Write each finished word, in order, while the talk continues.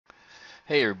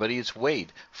Hey everybody, it's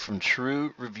Wade from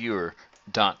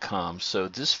TrueReviewer.com. So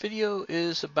this video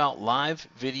is about Live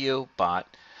Video Bot.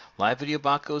 Live Video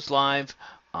Bot goes live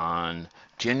on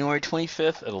January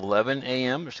 25th at 11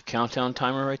 a.m. There's a countdown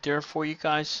timer right there for you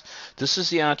guys. This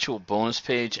is the actual bonus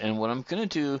page, and what I'm going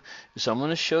to do is I'm going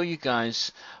to show you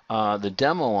guys the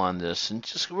demo on this. And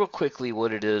just real quickly,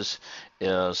 what it is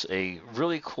a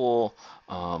really cool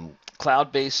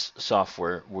cloud-based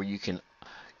software where you can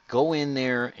go in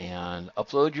there and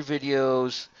upload your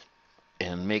videos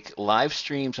and make live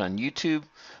streams on YouTube,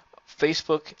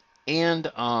 Facebook, and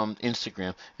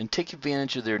Instagram, and take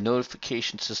advantage of their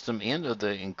notification system and of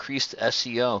the increased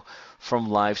SEO from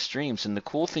live streams. And the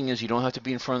cool thing is you don't have to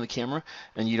be in front of the camera,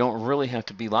 and you don't really have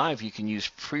to be live. You can use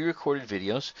pre-recorded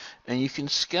videos, and you can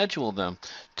schedule them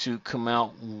to come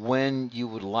out when you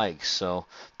would like. So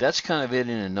that's kind of it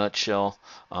in a nutshell.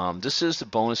 This is the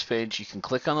bonus page. You can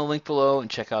click on the link below and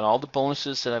check out all the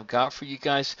bonuses that I've got for you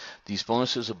guys. These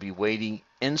bonuses will be waiting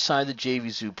inside the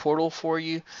JVZoo portal for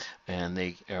you, and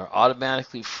they are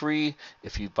automatically free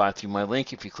if you buy through my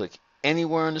link. If you click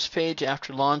anywhere on this page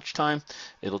after launch time,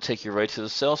 it'll take you right to the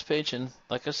sales page, and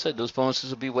like I said, those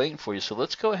bonuses will be waiting for you. So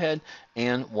let's go ahead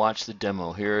and watch the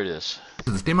demo. Here it is.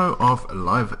 This is a demo of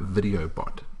Live Video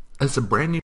Bot. It's a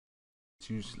brand new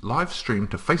use live stream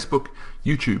to Facebook,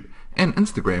 YouTube, and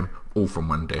Instagram, all from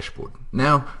one dashboard.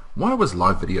 Now, why was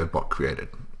Live Video Bot created?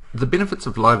 The benefits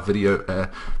of live video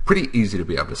are pretty easy to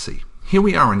be able to see. Here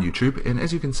we are on YouTube, and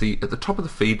as you can see at the top of the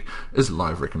feed is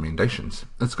live recommendations.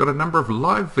 It's got a number of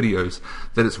live videos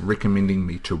that it's recommending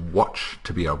me to watch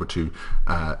to be able to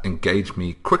engage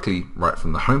me quickly right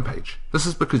from the homepage. This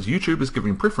is because YouTube is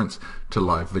giving preference to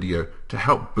live video to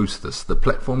help boost this. The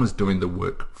platform is doing the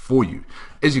work for you.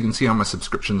 As you can see on my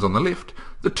subscriptions on the left,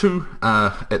 the two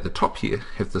at the top here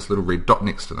have this little red dot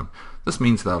next to them. This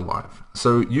means they're live.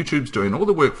 So YouTube's doing all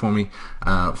the work for me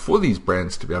for these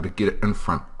brands to be able to get it in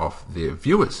front of their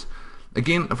viewers.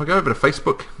 Again, if I go over to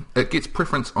Facebook, it gets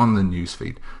preference on the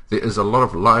newsfeed. There is a lot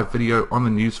of live video on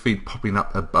the newsfeed popping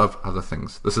up above other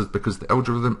things. This is because the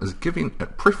algorithm is giving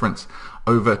it preference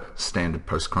over standard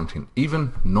post content,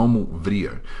 even normal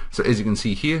video. So as you can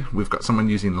see here, we've got someone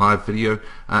using live video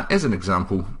as an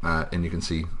example, and you can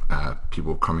see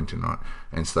people commenting on it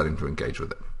and starting to engage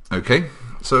with it. Okay,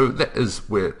 so that is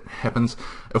where it happens.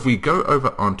 If we go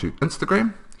over onto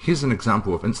Instagram, here's an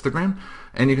example of Instagram,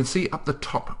 and you can see up the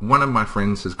top one of my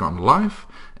friends has gone live,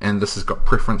 and this has got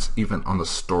preference even on the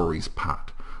stories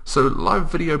part. So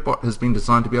Live Video Bot has been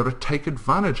designed to be able to take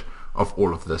advantage of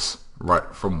all of this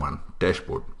right from one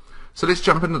dashboard. So let's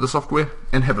jump into the software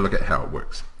and have a look at how it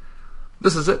works.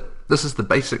 This is it. This is the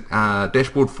basic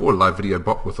dashboard for Live Video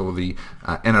Bot with all the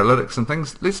analytics and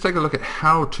things. Let's take a look at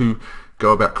how to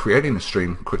go about creating a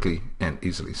stream quickly and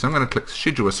easily. So I'm going to click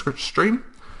Schedule a Stream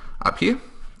up here.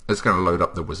 It's going to load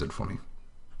up the wizard for me.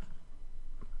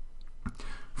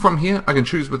 From here, I can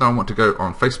choose whether I want to go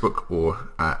on Facebook or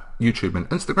YouTube and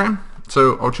Instagram.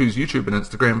 So I'll choose YouTube and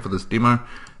Instagram for this demo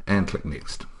and click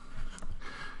Next.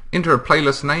 Enter a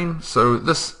playlist name. So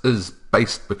this is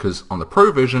based because on the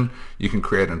Pro version, you can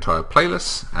create entire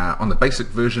playlists. On the basic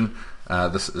version,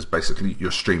 this is basically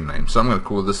your stream name. So I'm going to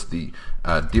call this the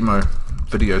demo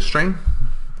video stream,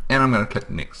 and I'm going to click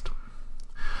Next.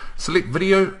 Select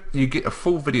video. You get a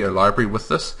full video library with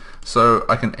this, so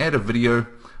I can add a video.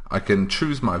 I can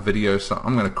choose my video, so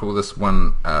I'm going to call this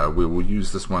one, we will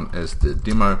use this one as the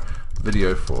demo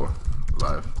video for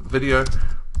Live Video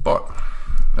Bot.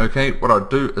 Okay, what I'll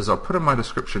do is I'll put in my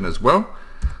description as well.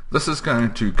 This is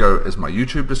going to go as my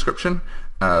YouTube description,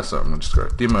 so I'm going to just go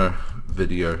demo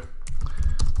video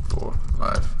for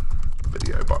Live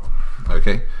Video Bot.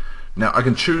 Okay, now I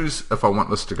can choose if I want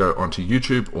this to go onto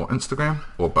YouTube or Instagram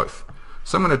or both.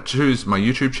 So I'm going to choose my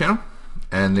YouTube channel,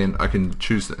 and then I can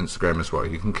choose the Instagram as well.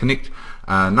 You can connect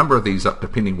a number of these up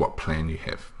depending what plan you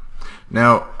have.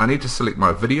 Now I need to select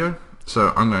my video,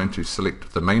 so I'm going to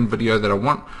select the main video that I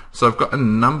want. So I've got a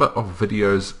number of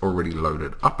videos already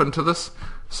loaded up into this,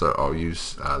 so I'll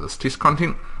use this test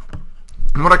content.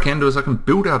 And what I can do is I can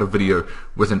build out a video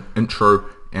with an intro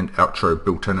and outro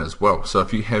built in as well. So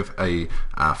if you have a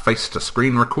face to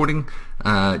screen recording,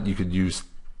 you could use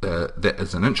that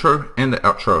as an intro and the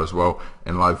outro as well,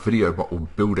 and Live Video Bot will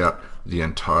build out the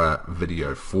entire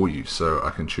video for you. So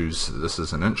I can choose this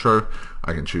as an intro,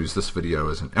 I can choose this video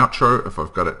as an outro if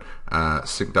I've got it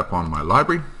synced up on my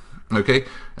library. Okay,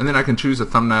 and then I can choose a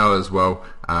thumbnail as well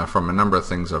from a number of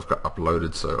things I've got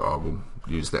uploaded, so I will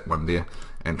use that one there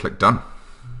and click done.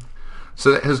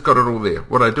 So that has got it all there.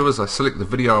 What I do is I select the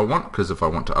video I want, because if I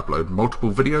want to upload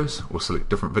multiple videos or select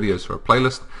different videos for a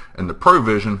playlist, in the Pro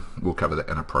version, we'll cover that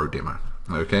in a Pro demo.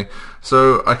 Okay,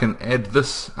 so I can add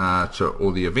this to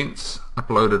all the events,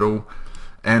 upload it all,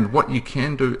 and what you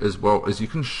can do as well is you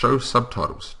can show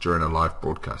subtitles during a live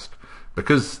broadcast.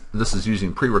 Because this is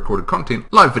using pre-recorded content,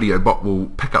 Live Video Bot will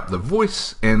pick up the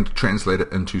voice and translate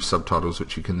it into subtitles,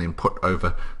 which you can then put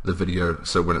over the video,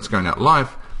 so when it's going out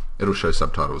live, it'll show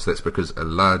subtitles. That's because a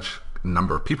large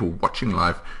number of people watching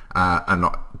live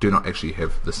do not actually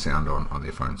have the sound on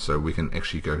their phone, so we can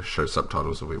actually go show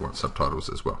subtitles if we want subtitles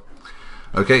as well.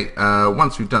 Okay,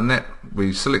 once we've done that,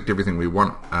 we select everything we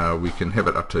want. We can have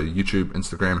it up to YouTube,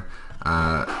 Instagram,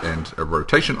 and a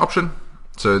rotation option.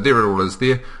 So there it all is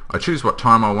there. I choose what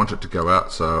time I want it to go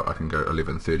out, so I can go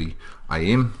 11:30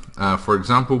 AM, for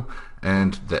example,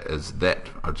 and that is that.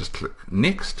 I just click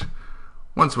next.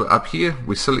 Once we're up here,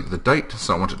 we select the date,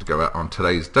 so I want it to go out on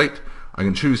today's date. I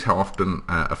can choose how often,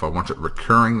 if I want it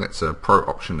recurring, that's a pro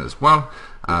option as well.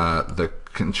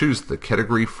 Can choose the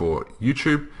category for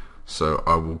YouTube, so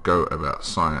I will go about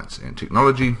science and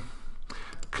technology.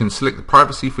 Can select the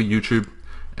privacy for YouTube,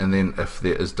 and then if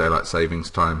there is daylight savings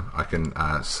time, I can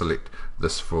select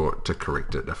this to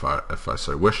correct it if I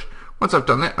so wish. Once I've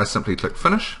done that, I simply click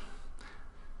finish,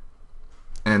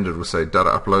 and it will say data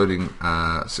uploading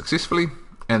successfully,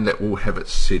 and that will have it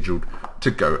scheduled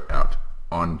to go out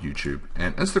on YouTube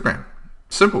and Instagram.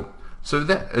 Simple. So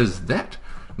that is that.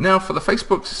 Now for the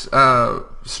Facebook's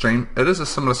stream, it is a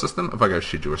similar system. If I go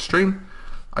schedule a stream,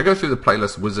 I go through the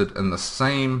playlist wizard in the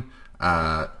same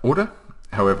order.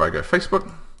 However, I go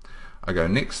Facebook, I go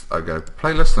next, I go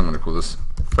playlist, I'm going to call this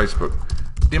Facebook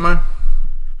demo.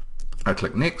 I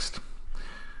click next.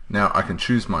 Now I can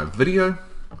choose my video,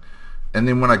 and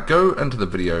then when I go into the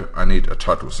video, I need a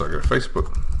title, so I go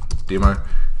Facebook demo,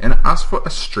 and it asks for a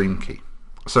stream key.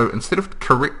 So instead of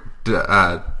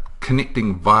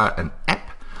connecting via an app,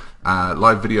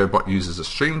 Live Video Bot uses a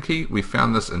stream key. We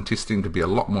found this in testing to be a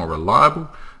lot more reliable.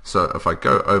 So if I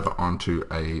go over onto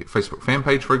a Facebook fan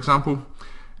page, for example,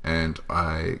 and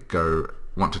I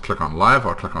want to click on live,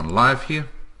 I'll click on live here.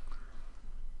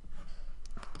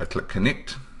 I click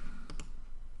connect,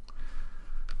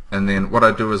 and then what I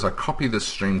do is I copy this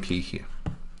stream key here.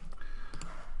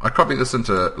 I copy this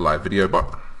into Live Video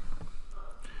Bot.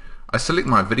 I select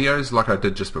my videos like I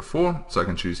did just before, so I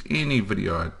can choose any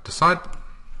video I decide,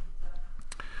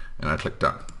 and I click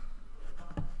done.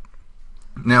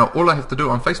 Now all I have to do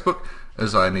on Facebook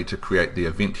is I need to create the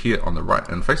event here on the right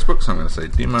in Facebook, so I'm going to say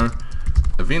demo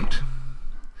event,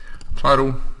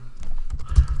 title,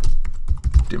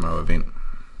 demo event.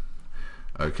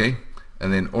 Okay,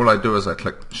 and then all I do is I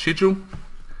click schedule.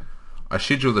 I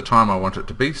schedule the time I want it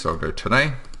to be, so I'll go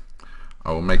today.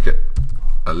 I will make it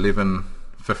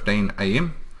 11:15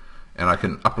 AM, and I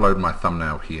can upload my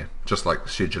thumbnail here, just like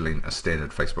scheduling a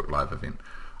standard Facebook Live event.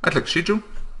 I click schedule,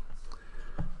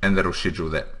 and that'll schedule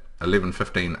that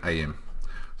 11:15 AM.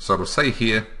 So it'll say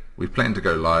here we plan to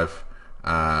go live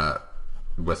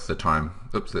with the time.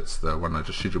 Oops, that's the one I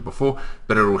just scheduled before,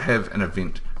 but it will have an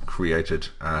event created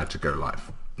to go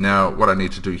live. Now what I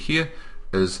need to do here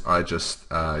is I just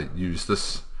use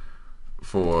this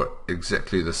for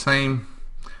exactly the same.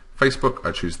 Facebook,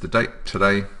 I choose the date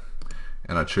today,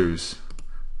 and I choose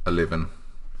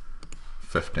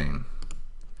 11:15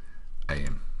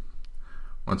 AM.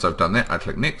 Once I've done that, I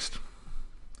click next,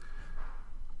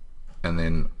 and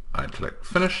then I click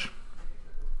finish.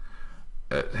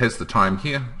 It has the time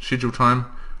here, schedule time.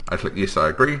 I click yes, I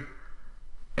agree,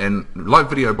 and Live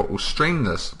Video Bot will stream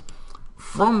this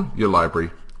from your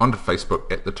library onto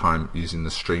Facebook at the time using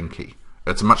the stream key.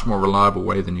 It's a much more reliable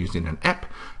way than using an app,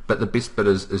 but the best bit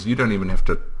is you don't even have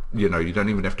to you don't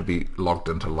even have to be logged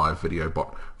into Live Video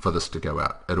Bot for this to go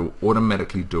out. It'll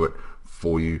automatically do it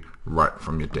for you right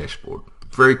from your dashboard.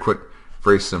 Very quick,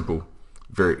 very simple,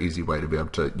 very easy way to be able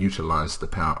to utilize the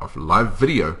power of live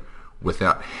video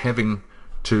without having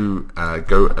to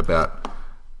go about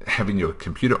having your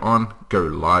computer on, go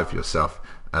live yourself,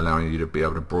 allowing you to be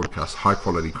able to broadcast high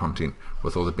quality content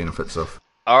with all the benefits of.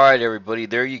 All right, everybody,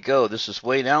 there you go. This is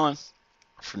Wade Allen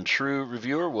from True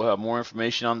Reviewer. We'll have more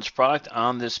information on this product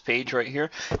on this page right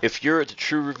here. If you're at the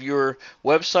True Reviewer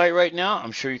website right now,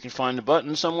 I'm sure you can find a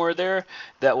button somewhere there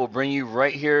that will bring you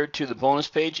right here to the bonus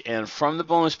page. And from the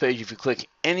bonus page, if you click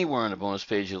anywhere on the bonus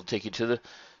page, it'll take you to the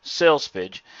sales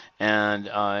page. And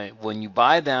when you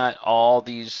buy that, all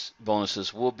these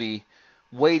bonuses will be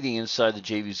waiting inside the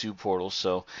JVZoo portal.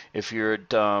 So if you're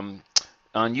at, on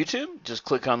YouTube, just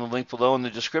click on the link below in the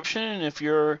description. And if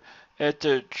you're at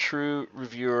the True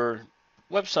Reviewer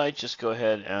website, just go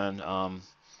ahead and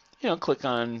click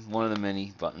on one of the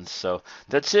many buttons. So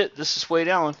that's it. This is Wade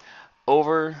Allen.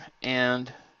 Over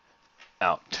and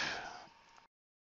out.